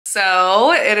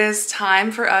So it is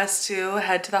time for us to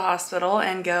head to the hospital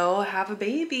and go have a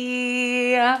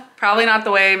baby. Probably not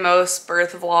the way most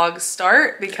birth vlogs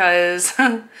start because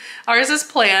ours is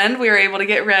planned. We were able to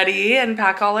get ready and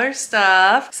pack all our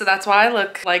stuff. So that's why I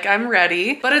look like I'm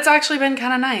ready. But it's actually been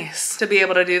kind of nice to be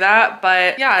able to do that.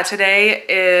 But yeah, today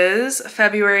is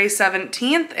February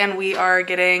 17th and we are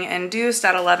getting induced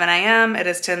at 11 a.m. It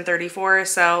is 10:34,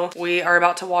 so we are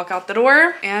about to walk out the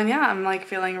door. And yeah, I'm like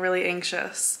feeling really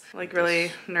anxious. Like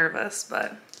really nervous,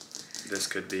 but this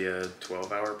could be a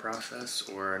 12-hour process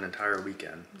or an entire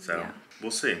weekend. So yeah.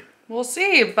 We'll see. We'll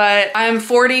see, but I'm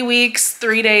 40 weeks,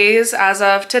 3 days as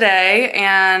of today.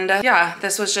 And yeah,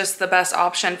 this was just the best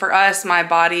option for us. My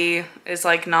body is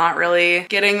like not really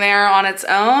getting there on its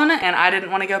own and I didn't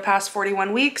want to go past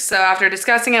 41 weeks. So after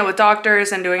discussing it with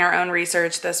doctors and doing our own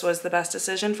research, this was the best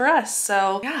decision for us.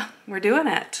 So yeah, we're doing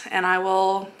it. And I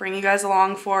will bring you guys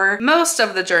along for most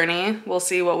of the journey. We'll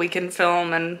see what we can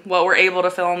film and what we're able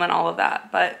to film and all of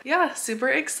that. But yeah, super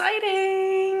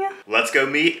exciting. Let's go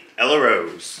meet Ella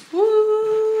Rose. Woo!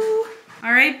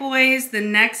 All right, boys, the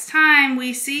next time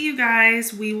we see you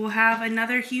guys, we will have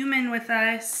another human with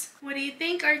us. What do you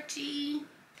think, Archie?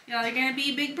 Y'all are gonna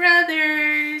be big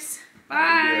brothers.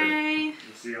 Bye.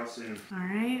 We'll see y'all soon. All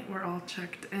right, we're all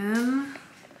checked in.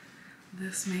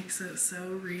 This makes it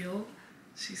so real.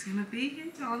 She's gonna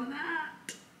be on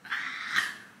that.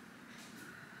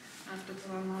 I have to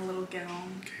put on my little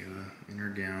gown. Kayla in her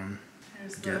gown.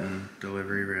 There's getting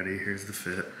delivery ready. Here's the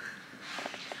fit.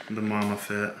 The mama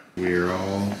fit. We're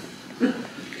all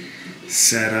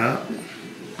set up.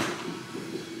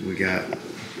 We got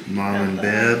mom in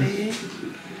bed.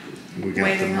 We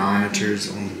got the monitors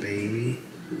on the baby.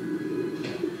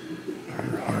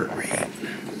 Our heart rate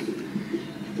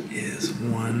is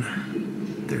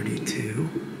 132.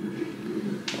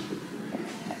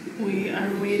 We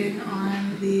are waiting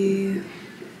on the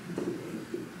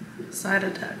side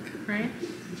attack, right?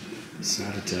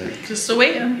 Side attack. Just a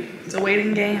waiting. It's a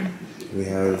waiting game. We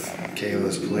have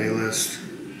Kayla's playlist,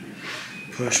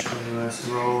 push playlist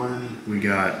rolling. We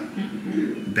got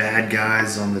Bad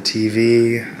Guys on the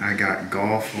TV. I got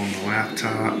golf on the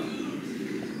laptop.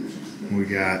 We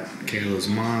got Kayla's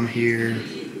mom here.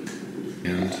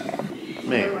 And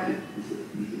me.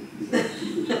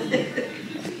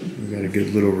 We got a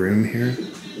good little room here.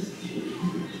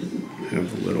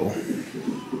 Have a little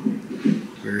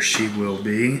where she will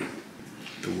be.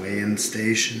 The weigh-in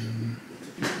station.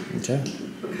 Okay.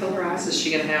 What color eyes is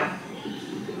she gonna have?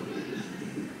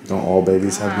 Don't all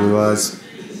babies have blue eyes?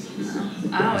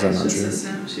 No. I always just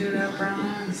assumed she would have brown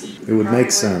eyes. It would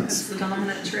make sense. It's the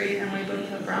dominant trait and we both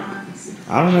have brown eyes.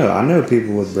 I don't know. I know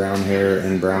people with brown hair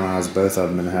and brown eyes, both of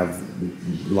them, and have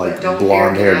like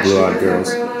blonde hair, blue-eyed girls.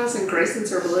 Brown eyes and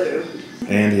Grayson's are blue.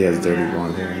 And he has dirty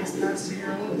blonde hair.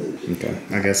 Year-old. Okay.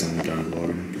 I guess I'm done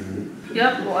vlogging.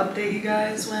 Yep, we'll update you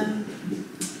guys when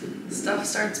stuff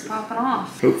starts popping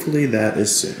off. Hopefully that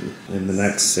is soon, in the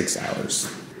next 6 hours.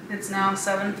 It's now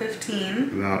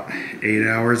 7:15. About 8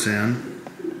 hours in.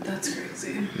 That's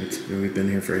crazy. We've been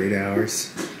here for 8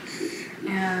 hours.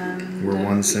 And we're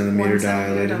 1 centimeter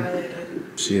dilated. dilated.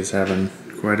 She is having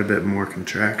quite a bit more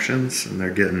contractions, and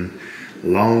they're getting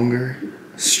longer,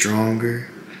 stronger,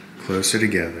 closer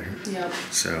together. Yep.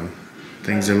 So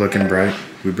things are looking bright.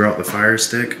 We brought the Fire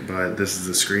Stick, but this is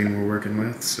the screen we're working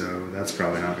with, so that's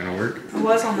probably not going to work. I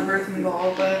was on the birthing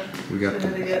ball, but we got the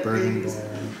birthing ball.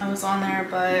 I was on there,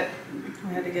 but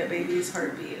we had to get baby's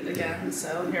heartbeat again,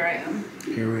 so here I am.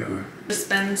 Here we are. Just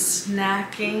been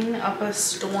snacking up a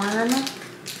storm.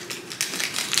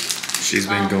 She's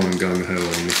been going gung-ho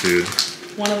on the food.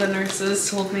 One of the nurses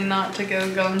told me not to go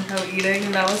gung-ho eating,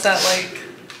 and that was at like,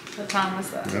 what time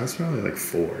was that? That was probably like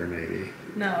 4 maybe.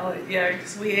 No, yeah,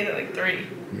 because we ate at like 3.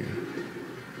 Yeah.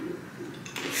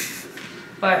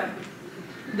 But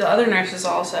the other nurses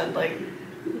all said like,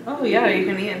 oh yeah, you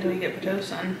can eat until you get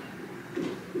Pitocin.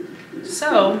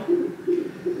 So,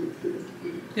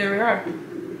 here we are.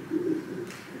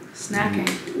 Snacking.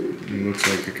 It looks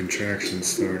like the contraction's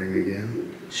starting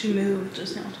again. She moved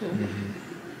just now too.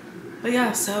 But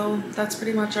yeah, so that's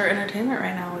pretty much our entertainment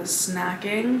right now is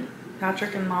snacking.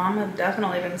 Patrick and Mom have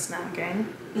definitely been snacking.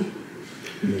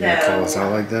 You gonna call us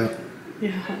out like that?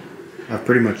 Yeah. I've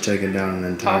pretty much taken down an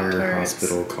entire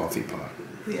hospital coffee pot.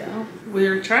 Yeah. We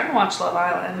were trying to watch Love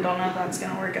Island. Don't know if that's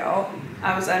gonna work out.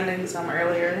 I was editing some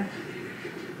earlier.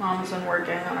 Mom's been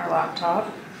working on her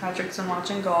laptop. Patrick's been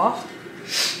watching golf.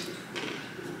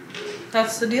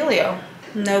 That's the dealio.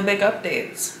 No big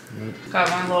updates. Yep. Got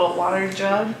my little water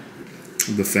jug.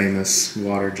 The famous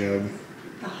water jug.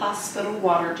 The hospital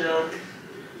water jug.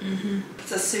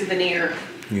 It's a souvenir.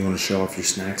 You want to show off your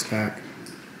snacks pack?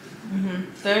 The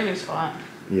baby's fine.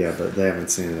 Yeah, but they haven't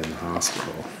seen it in the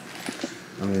hospital.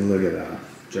 I mean, look at that.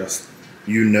 Just,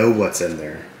 you know what's in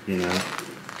there, you know?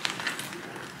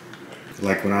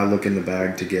 Like when I look in the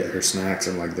bag to get her snacks,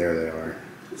 I'm like, there they are.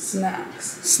 Snacks.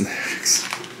 Snacks.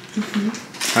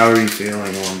 How are you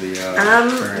feeling on the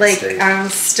current state? I'm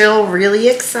still really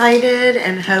excited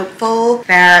and hopeful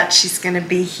that she's gonna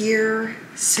be here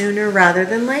sooner rather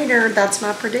than later. That's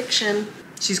my prediction.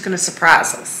 She's gonna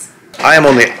surprise us. I am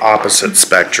on the opposite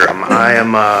spectrum.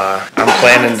 I'm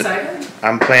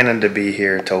planning to be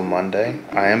here till Monday.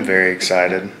 I am very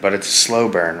excited, but it's a slow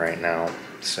burn right now.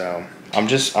 So I'm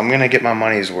gonna get my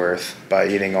money's worth by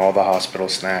eating all the hospital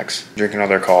snacks, drinking all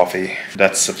their coffee.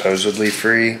 That's supposedly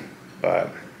free, but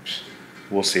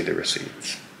we'll see the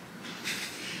receipts.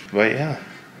 But yeah,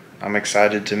 I'm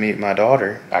excited to meet my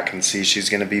daughter. I can see she's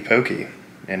gonna be pokey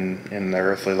in the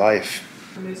earthly life.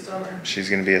 She's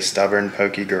gonna be a stubborn,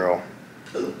 pokey girl.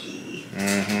 Pokey.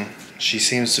 She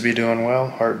seems to be doing well.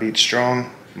 Heartbeat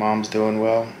strong. Mom's doing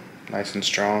well. Nice and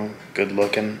strong. Good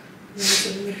looking.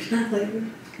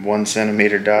 1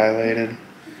 centimeter dilated.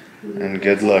 And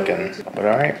good looking. But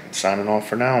alright, signing off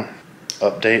for now.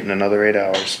 Update in another 8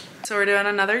 hours. So we're doing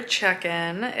another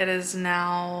check-in. It is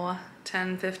now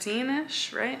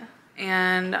 10:15-ish, right?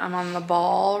 And I'm on the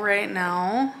ball right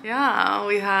now. Yeah,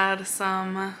 we had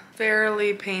some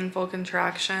fairly painful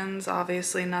contractions.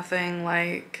 Obviously nothing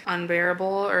like unbearable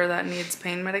or that needs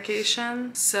pain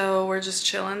medication. So we're just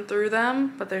chilling through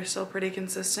them, but they're still pretty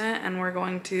consistent, and we're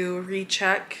going to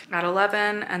recheck at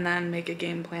 11 and then make a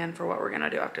game plan for what we're gonna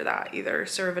do after that. Either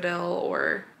Cervidil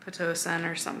or Pitocin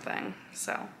or something.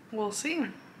 So we'll see.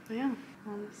 Yeah,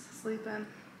 I'm sleeping.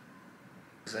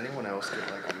 Does anyone else get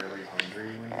like really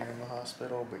hungry when you're in the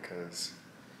hospital? Because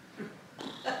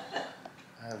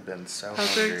I have been so hungry.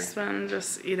 Patrick's been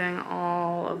just eating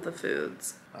all of the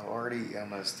foods. I've already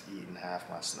almost eaten half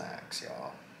my snacks,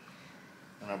 y'all.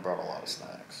 And I brought a lot of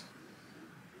snacks.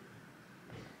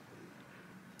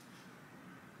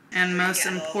 And most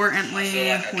importantly,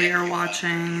 we are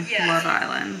watching Love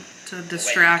Island to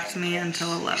distract me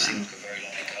until 11.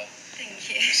 Thank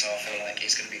you. So I feel like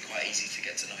it's going to be quite easy to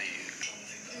get to know you.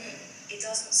 It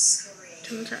doesn't scream.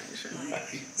 Contraction.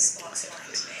 Sparks of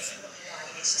life to me. I'm not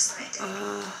lying. It's just like I don't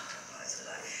know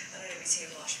it'd be too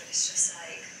much, but it's just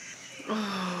like. I'll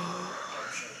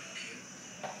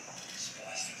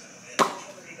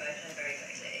probably both know very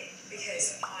quickly because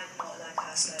I'm not that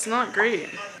person. It's not great.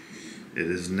 It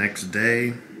is next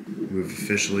day. We've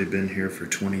officially been here for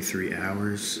 23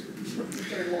 hours.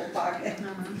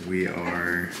 We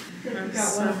are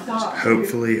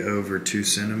hopefully over 2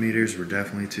 centimeters. We're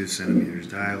definitely 2 centimeters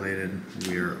dilated.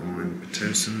 We are on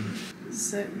Pitocin.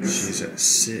 6 She's at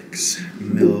 6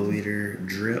 milliliter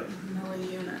drip.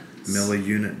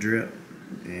 Milli-unit drip.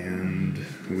 And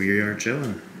we are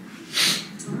chilling.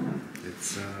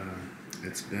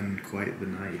 It's been quite the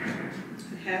night.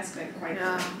 It has been quite.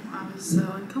 Yeah, I was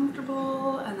so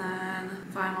uncomfortable, and then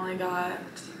finally got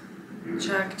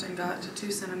checked and got to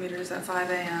 2 centimeters at 5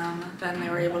 a.m. Then they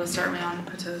were able to start me on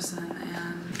Pitocin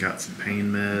and Got some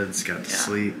pain meds, got to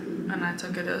sleep. And I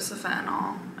took a dose of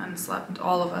fentanyl and slept.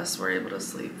 All of us were able to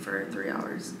sleep for 3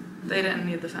 hours. They didn't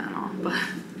need the fentanyl, but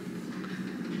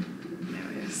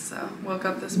anyways, so woke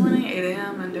up this morning, 8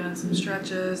 a.m. and doing some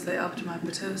stretches. They upped my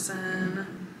Pitocin.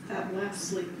 That last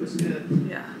sleep was good.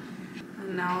 Yeah.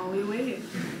 And now we wait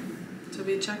to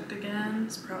be checked again.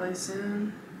 It's probably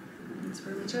soon. That's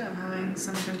pretty much it. I'm having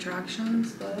some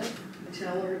contractions, but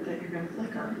Tell her that you're going to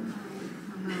flick her.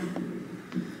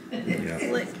 Yeah.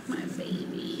 Flick my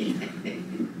baby.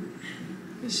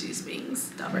 She's being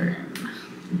stubborn.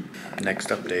 Next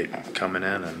update coming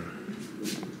in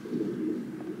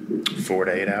 4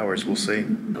 to 8 hours. We'll see.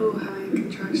 Oh, having a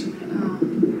contraction right now.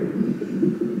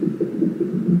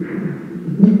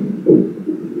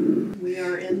 We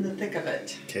are in the thick of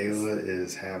it. Kayla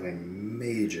is having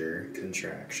major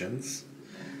contractions,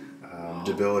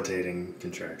 debilitating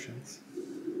contractions.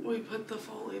 We put the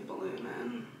Foley balloon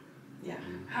in. Yeah.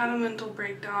 Had a mental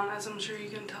breakdown, as I'm sure you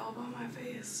can tell by my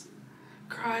face.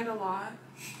 Cried a lot.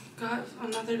 Got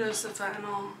another dose of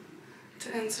fentanyl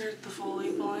to insert the Foley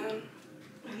balloon.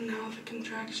 And now the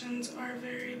contractions are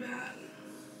very bad.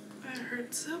 It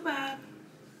hurts so bad.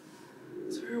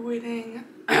 So we're waiting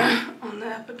on the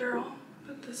epidural,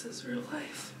 but this is real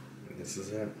life. This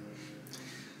is it.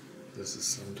 This is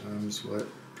sometimes what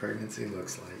pregnancy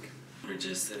looks like. We're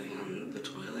just sitting on the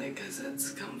toilet because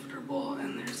it's comfortable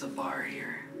and there's a bar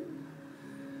here.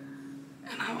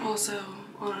 And I'm also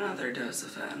on another dose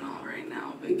of fentanyl right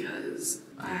now because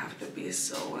I have to be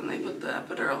still when they put the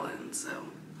epidural in, so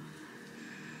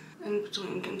in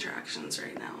between contractions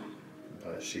right now.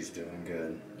 but she's doing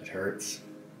good. It hurts,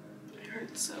 It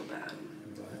hurts so bad.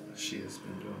 but she has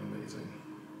been doing amazing.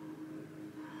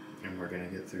 And we're gonna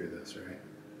get through this, right?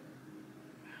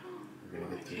 We're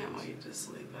gonna I get through can't this. wait to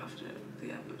sleep after the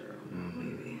epidural, Mhm.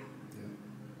 maybe. Yep.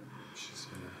 She's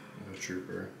a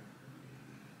trooper.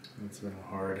 It's been a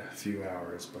hard few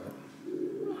hours, but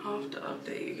I'll have to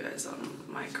update you guys on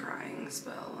my crying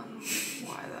spell and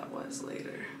why that was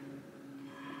later.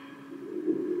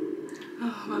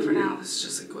 Oh, but for now, this is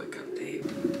just a quick update.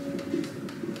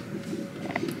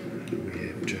 we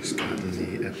have just gotten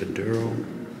the epidural,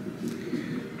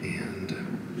 and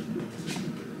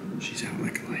she's out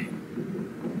like a light.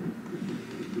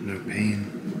 No pain.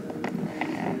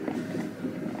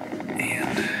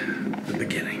 And the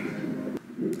beginning.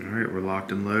 Alright, we're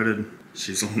locked and loaded.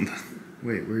 She's on the...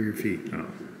 Wait, where are your feet? Oh.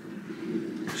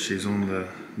 She's on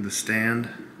the stand.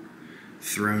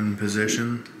 Throne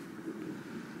position.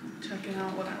 Checking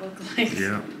out what I look like.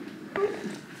 Yeah.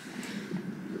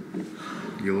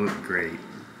 You look great.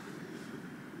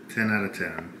 10 out of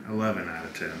 10. 11 out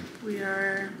of 10. We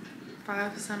are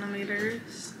 5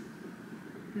 centimeters,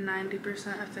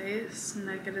 90% effaced,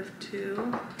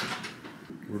 -2.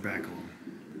 We're back on.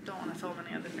 Don't want to film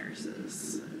any other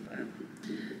nurses, but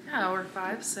yeah, we're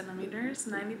 5 centimeters,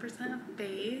 90%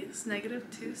 effaced,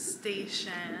 -2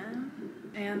 station,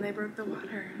 and they broke the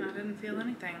water, and I didn't feel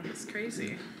anything. It's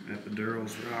crazy.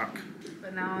 Epidurals rock.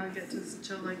 But now I get to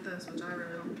chill like this, which I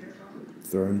really don't care about.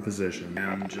 Throne position.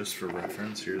 And just for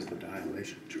reference, here's the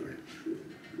dilation chart.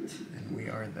 And we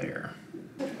are there.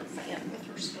 Fan with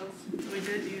her stuff. We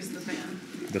did use the fan,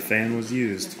 The fan was The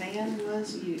used. fan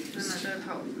was and used. it did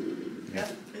help.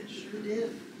 Yep, it sure did.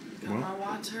 Got my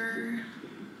water.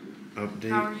 How are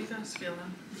Update. you guys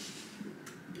feeling?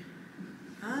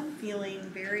 I'm feeling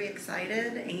very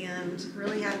excited and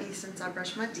really happy since I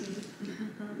brushed my teeth.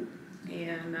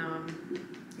 And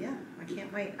yeah, I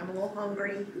can't wait. I'm a little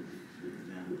hungry.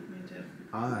 Yeah, me too.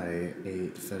 I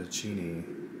ate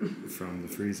fettuccine from the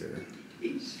freezer.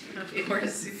 Of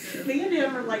course you did. Me and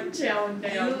him are like chowing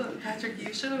down. Patrick,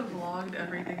 you should have vlogged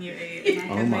everything you ate,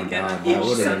 and I Oh could my make god, it a that huge would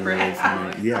have been separate really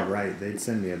vlog. funny. Yeah, right. They'd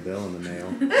send me a bill in the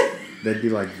mail. They'd be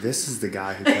like, "This is the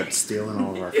guy who kept stealing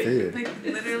all of our food." Like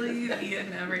literally, you eat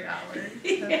in every hour.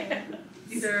 Yeah.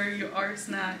 Either our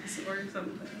snacks or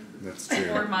something, That's or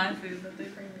true. my food that they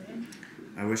bring me.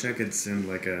 I wish I could send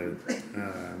like a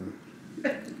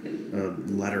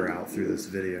letter out through this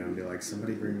video and be like,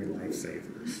 "Somebody bring me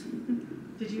lifesavers."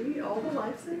 Did you eat all the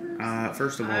lifesavers?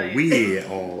 First of all, I- we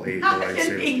all ate the I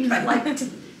didn't lifesavers. eat but like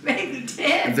maybe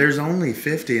 10. There's only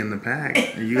 50 in the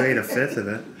pack. You ate a fifth of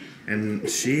it, and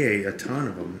she ate a ton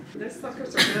of them. Those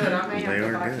suckers are good. I may They have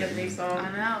are to buy good. kidney I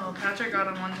some. know. Patrick got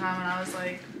them one time, and I was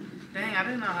like, "Dang, I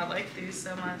didn't know I liked these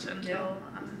so much until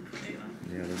I ate them."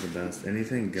 Yeah, they're the best.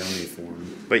 Anything gummy form.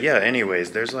 But yeah,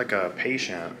 anyways, there's like a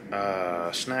patient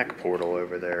snack portal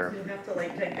over there. You have to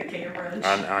like take the camera and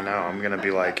I know. I'm gonna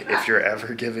be like, if you're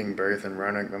ever giving birth in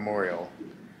Roanoke Memorial,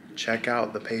 check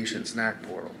out the patient snack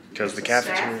portal because the There's a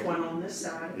staff cafeteria. one on this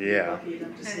side. Yeah. Lucky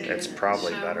enough to see It's it.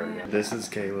 probably Show better. me. This is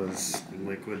Kayla's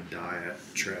liquid diet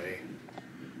tray,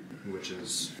 which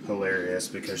is hilarious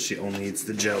because she only eats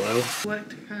the Jell-O.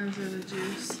 What kinds are the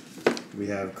juice? We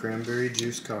have cranberry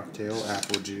juice cocktail,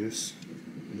 apple juice,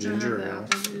 ginger the ale,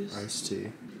 apple juice. iced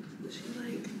tea. She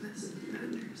like this.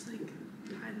 That nurse like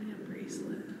tied me a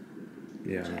bracelet,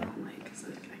 Yeah, which I I know. don't like because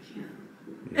like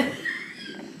I can't.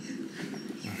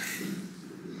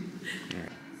 Yeah.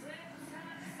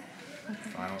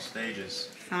 Final stages.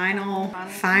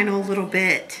 Final little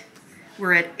bit.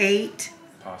 We're at 8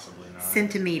 Possibly not.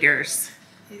 centimeters.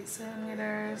 8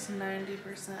 centimeters,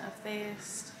 90%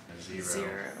 effaced,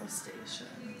 zero station.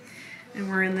 And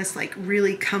we're in this like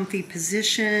really comfy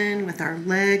position with our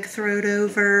leg throwed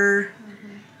over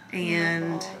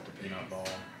and Peanut ball.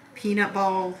 peanut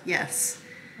ball. Yes.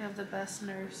 We have the best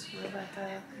nurse,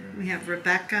 Rebecca. We have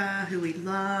Rebecca, who we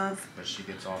love. But she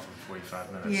gets off in 45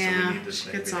 minutes. So we Yeah, need this she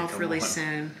baby gets to off come really on.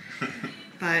 soon.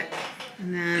 But,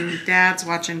 and then Dad's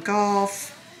watching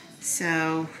golf.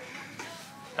 So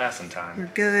Passing time. we're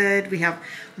good. We have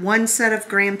one set of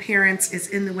grandparents is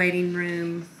in the waiting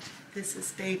room. This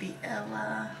is baby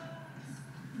Ella.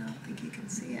 I don't think you can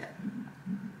see it.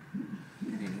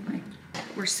 But anyway,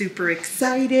 we're super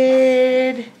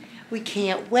excited. We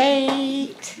can't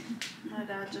wait. My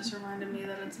dad just reminded me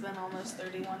that it's been almost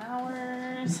 31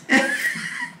 hours.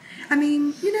 I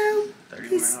mean, you know,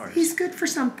 31 hours. he's good for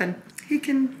something. He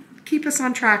can keep us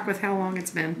on track with how long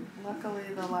it's been. Luckily,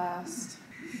 the last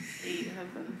 8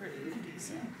 have been pretty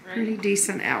decent, right? Pretty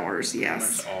decent hours,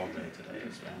 yes. all day today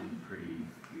has been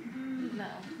pretty. No.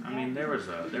 I mean, there was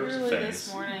a Literally phase.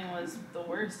 this morning was the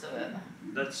worst of it.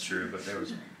 That's true, but there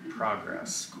was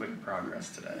progress, quick progress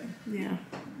today. Yeah.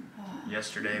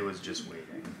 Yesterday was just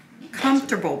waiting.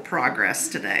 Comfortable progress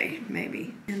today,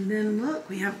 maybe. And then look,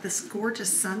 we have this gorgeous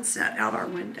sunset out our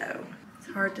window. It's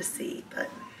hard to see, but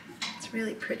it's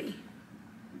really pretty.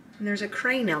 And there's a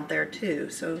crane out there too,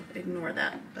 so ignore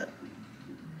that, but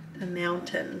the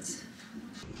mountains.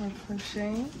 We're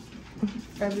pushing.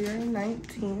 February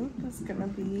 19th is gonna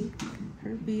be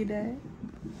her B-Day.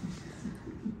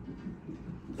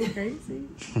 Crazy.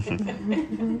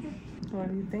 What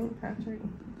do you think, Patrick?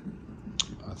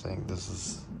 I think this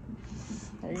is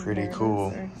Are you pretty nervous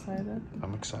cool. or excited?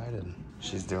 I'm excited.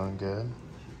 She's doing good.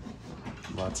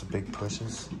 Lots of big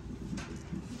pushes.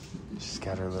 She's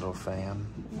got her little fan.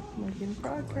 Making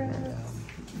progress.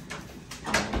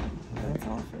 That's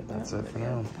all for that. That's it for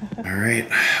now. All right,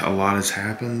 a lot has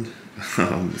happened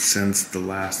since the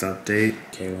last update.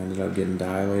 Kayla ended up getting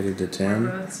dilated to 10.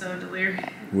 We're both so delirious.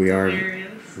 We are. Delirious.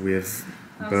 We have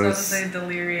I was about to both. say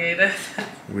deliriated.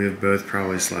 We have both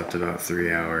probably slept about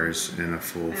 3 hours in a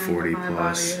full 40 my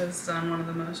plus. body has done one of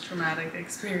the most traumatic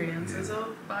experiences a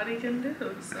body can do.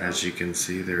 So. As you can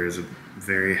see, there is a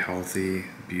very healthy,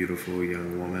 beautiful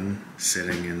young woman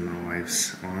sitting in my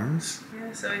wife's arms.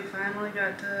 Yeah, so we finally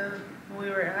got to, we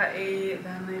were at 8,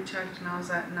 then they checked and I was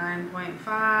at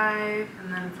 9.5,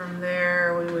 and then from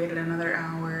there we waited another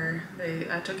hour.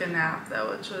 I took a nap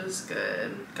though, which was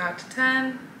good. Got to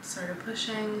 10, started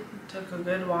pushing, took a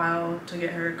good while to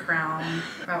get her crown,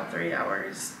 about 3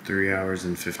 hours. 3 hours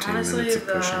and 15 Honestly, minutes of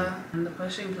pushing. the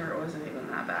pushing part wasn't even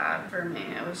that bad for me.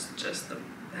 It was just the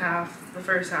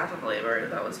first half of labor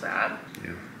that was bad.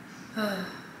 Yeah.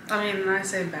 I mean, when I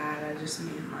say bad, I just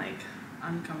mean like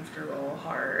uncomfortable,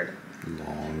 hard,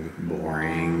 Long,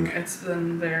 boring. It's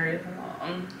been very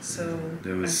long. So It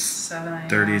was it's 7 a.m.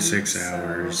 36 so-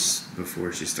 hours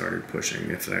before she started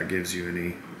pushing, if that gives you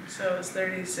any. So it was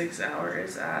 36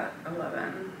 hours at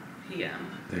 11 p.m.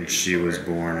 And she was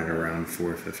born at around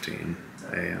 4:15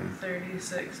 a.m.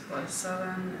 36 plus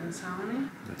 7 is how many?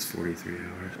 That's 43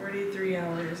 hours. 43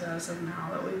 hours as of now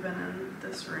that we've been in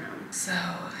this room. So,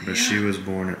 But she was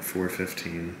born at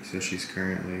 4:15, so she's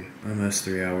currently almost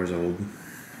 3 hours old.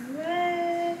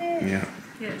 Yay! Yeah.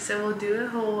 Yeah, so we'll do a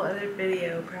whole other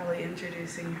video probably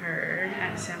introducing her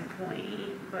at some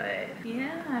point. But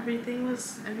yeah, everything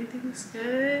was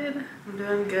good. I'm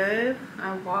doing good.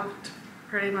 I walked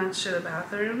pretty much to the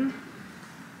bathroom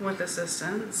with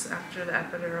assistance after the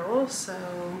epidural, so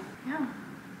yeah,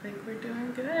 I think we're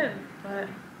doing good. But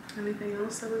anything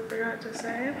else that we forgot to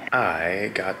say?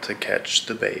 I got to catch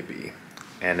the baby,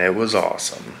 and it was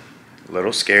awesome. A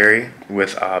little scary,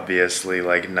 with obviously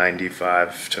like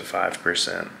 95 to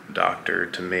 5% doctor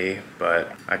to me,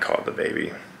 but I caught the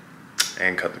baby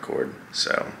and cut the cord,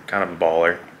 so kind of a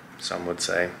baller, some would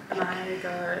say. And I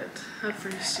got a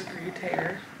first degree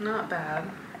tear. Not bad.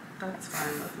 That's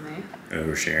fine with me.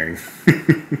 Oversharing.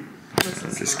 This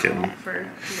is Just normal kidding. for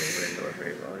labor and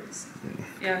delivery vlogs.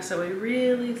 Yeah, so we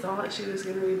really thought she was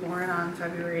going to be born on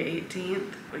February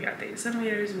 18th. We got the 8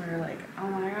 centimeters and we were like, oh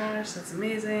my gosh, that's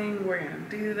amazing. We're going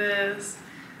to do this.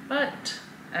 But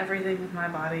everything with my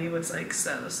body was like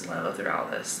so slow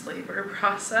throughout this labor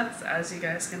process, as you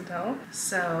guys can tell.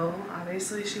 So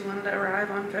obviously she wanted to arrive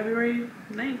on February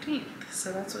 19th.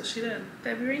 So that's what she did.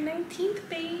 February 19th,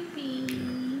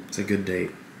 baby. It's a good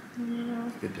date. Yeah.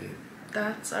 Good date.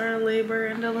 That's our labor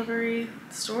and delivery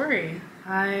story.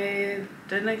 I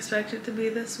didn't expect it to be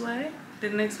this way.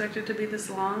 Didn't expect it to be this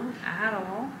long at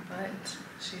all, but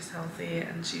she's healthy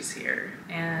and she's here.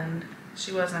 And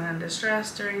she wasn't in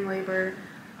distress during labor.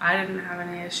 I didn't have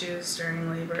any issues during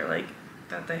labor, like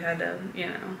that they had to, you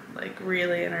know, like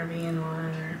really intervene on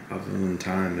or. Other than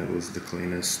time, it was the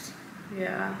cleanest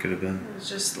Yeah. could have been. It was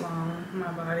just long.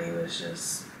 My body was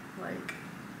just like,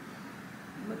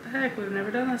 what the heck? We've never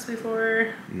done this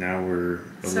before. Now we're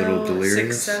a little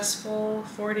delirious. Successful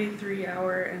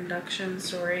 43-hour induction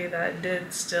story that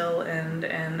did still end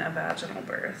in a vaginal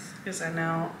birth. Because I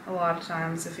know a lot of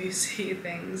times if you see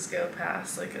things go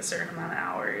past like a certain amount of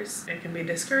hours, it can be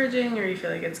discouraging or you feel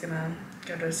like it's gonna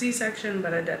go to a C-section,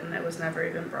 but it didn't. It was never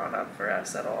even brought up for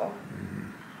us at all.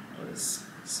 It was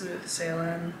smooth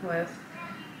sailing with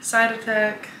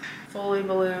Cytotec, Foley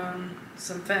balloon,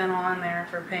 some fentanyl in there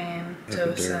for pain,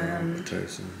 Tocin,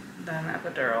 then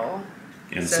epidural,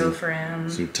 and Zofran,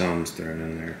 some Tums thrown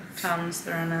in there. Tums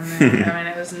thrown in there. I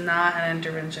mean, it was not an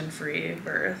intervention-free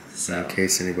birth. So In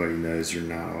case anybody knows, you're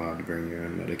not allowed to bring your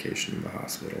own medication to the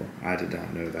hospital. I did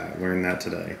not know that. Learned that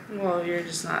today. well, you're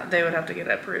just not. They would have to get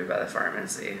it approved by the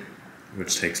pharmacy.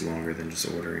 Which takes longer than just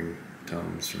ordering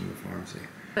Tums from the pharmacy.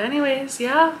 But anyways,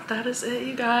 yeah, that is it,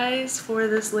 you guys, for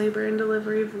this labor and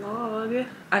delivery vlog.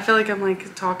 I feel like I'm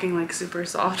like talking like super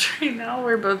soft right now.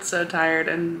 We're both so tired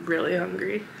and really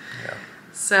hungry. Yeah.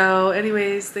 So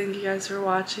anyways, thank you guys for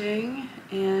watching,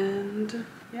 and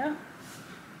yeah,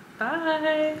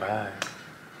 bye.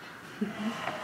 Bye.